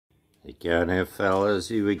Here you go now, fellas.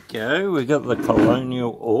 Here we go. We got the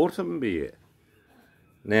Colonial Autumn beer.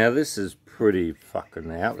 Now, this is pretty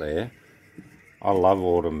fucking out there. I love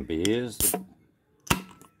autumn beers.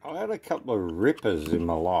 I had a couple of rippers in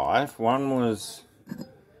my life. One was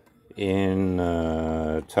in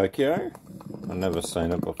Tokyo. I've never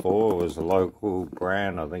seen it before. It was a local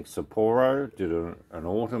brand, I think Sapporo, did an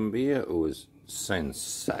autumn beer. It was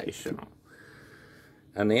sensational.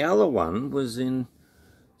 And the other one was in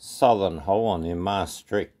Southern Holland, in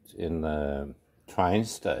Maastricht, in the train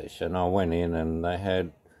station. I went in and they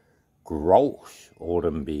had Grolsch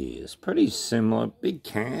autumn beers. Pretty similar, big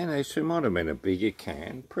can. Actually, might have been a bigger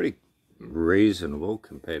can. Pretty reasonable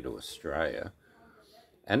compared to Australia.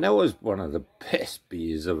 And that was one of the best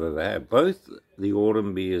beers I've ever had. Both the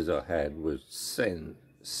autumn beers I had was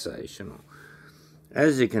sensational.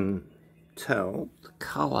 As you can tell, the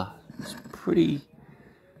colour is pretty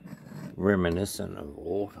reminiscent of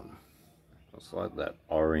autumn. It's like that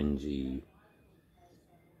orangey.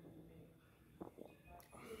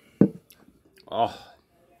 Oh,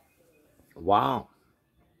 wow.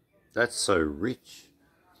 That's so rich.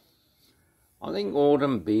 I think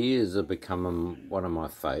autumn beers are becoming one of my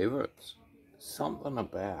favourites. Something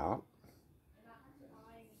about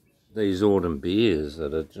these autumn beers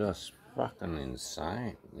that are just fucking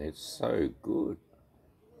insane. It's so good.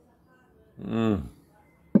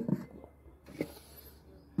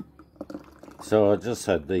 So I just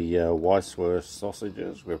had the Weisswurst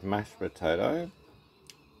sausages with mashed potato.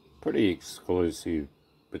 Pretty exclusive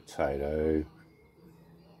potato.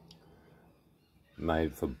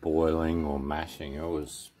 Made for boiling or mashing. It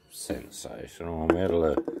was sensational. We had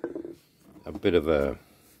a bit of a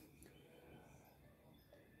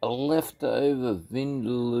leftover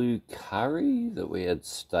vindaloo curry that we had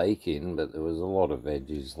steak in, but there was a lot of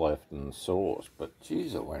veggies left in the sauce. But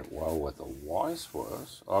geez, it went well with the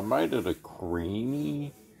Weisswurst. I made it a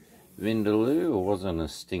creamy vindaloo. It wasn't a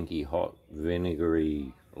stinky hot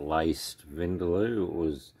vinegary laced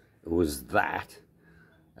vindaloo. It was that.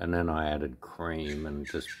 And then I added cream and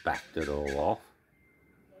just backed it all off.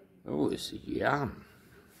 It was yum.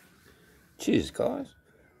 Cheers, guys.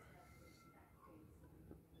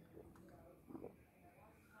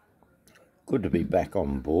 Good to be back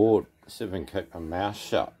on board. See if I can keep my mouth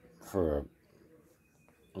shut for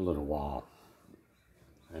a little while.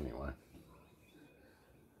 Anyway.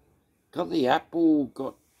 Got the apple,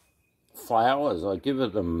 got flowers. I give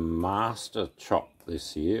it a master chop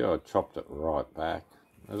this year. I chopped it right back.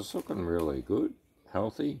 It's looking really good,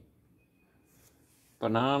 healthy.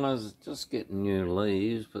 Bananas just getting new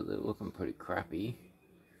leaves, but they're looking pretty crappy.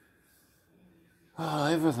 Oh,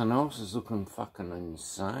 everything else is looking fucking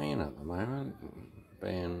insane at the moment,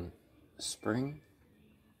 being spring.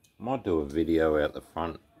 Might do a video out the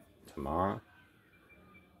front tomorrow.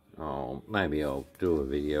 Oh, maybe I'll do a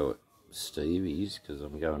video at Stevie's because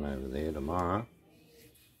I'm going over there tomorrow.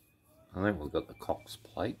 I think we've got the Cox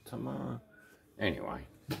Plate tomorrow. Anyway,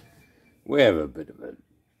 we have a bit of a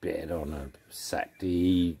bet on a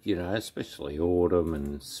Saturday, you know, especially autumn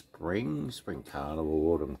and spring carnival,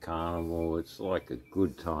 autumn carnival. It's like a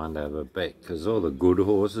good time to have a bet because all the good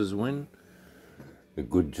horses win, the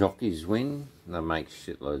good jockeys win, they make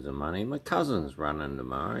shitloads of money. My cousin's running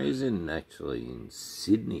tomorrow. He's actually in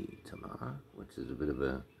Sydney tomorrow, which is a bit of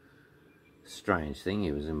a strange thing.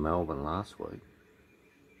 He was in Melbourne last week.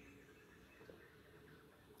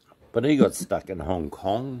 But he got stuck in Hong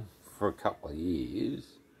Kong for a couple of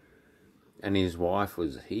years, and his wife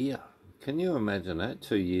was here. Can you imagine that?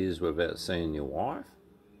 2 years without seeing your wife?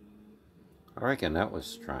 I reckon that was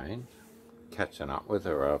strange, catching up with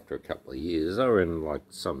her after a couple of years. They were in like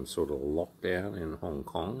some sort of lockdown in Hong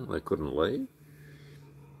Kong. They couldn't leave.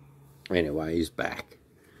 Anyway, he's back,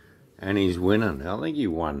 and he's winning. I think he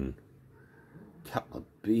won a couple of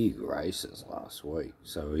big races last week,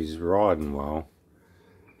 so he's riding well.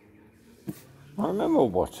 I remember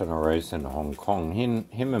watching a race in Hong Kong.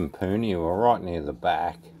 Him and Poonie were right near the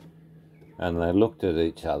back, and they looked at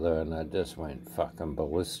each other and they just went fucking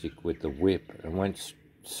ballistic with the whip and went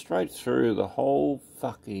straight through the whole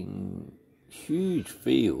fucking huge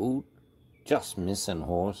field, just missing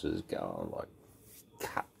horses, going like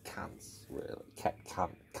cunts, really. Cats.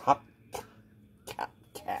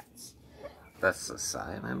 That's the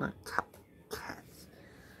saying, isn't it? Cats.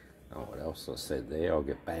 Oh, what else I said there? I'll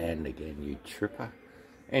get banned again, you tripper.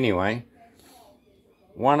 Anyway,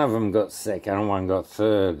 one of them got second and one got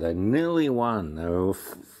third. They nearly won. They were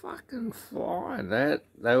fucking flying. They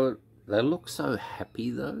look so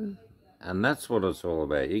happy though, and that's what it's all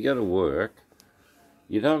about. You got to work.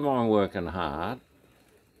 You don't mind working hard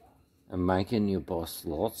and making your boss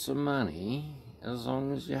lots of money, as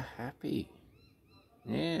long as you're happy.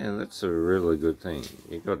 Yeah, that's a really good thing.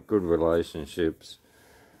 You've got good relationships,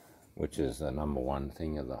 which is the #1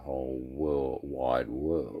 thing of the whole wide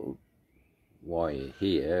world. Why you're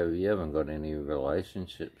here, you haven't got any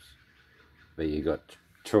relationships, but you got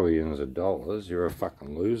trillions of dollars, you're a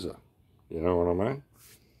fucking loser. You know what I mean?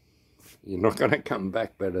 You're not going to come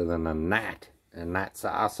back better than a gnat's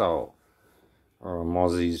arsehole, or a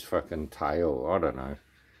mozzie's fucking tail. I don't know.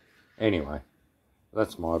 Anyway,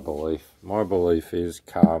 that's my belief. My belief is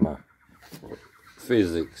karma,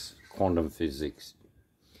 physics, quantum physics.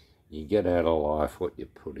 You get out of life what you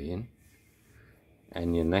put in,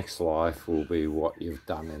 and your next life will be what you've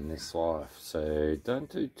done in this life. So don't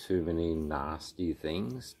do too many nasty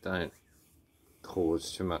things. Don't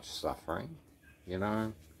cause too much suffering, you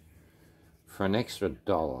know. For an extra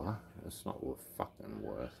 $1, it's not fucking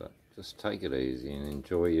worth it. Just take it easy and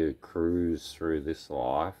enjoy your cruise through this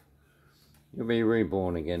life. You'll be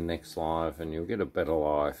reborn again next life, and you'll get a better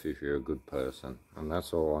life if you're a good person. And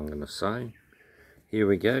that's all I'm going to say. Here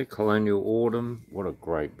we go, Colonial Autumn. What a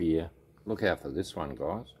great beer. Look out for this one,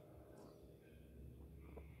 guys.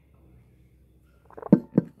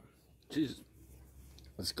 Jeez,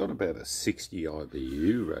 it's got about a 60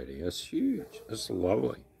 IBU rating. It's huge. It's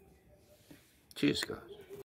lovely. Cheers, guys.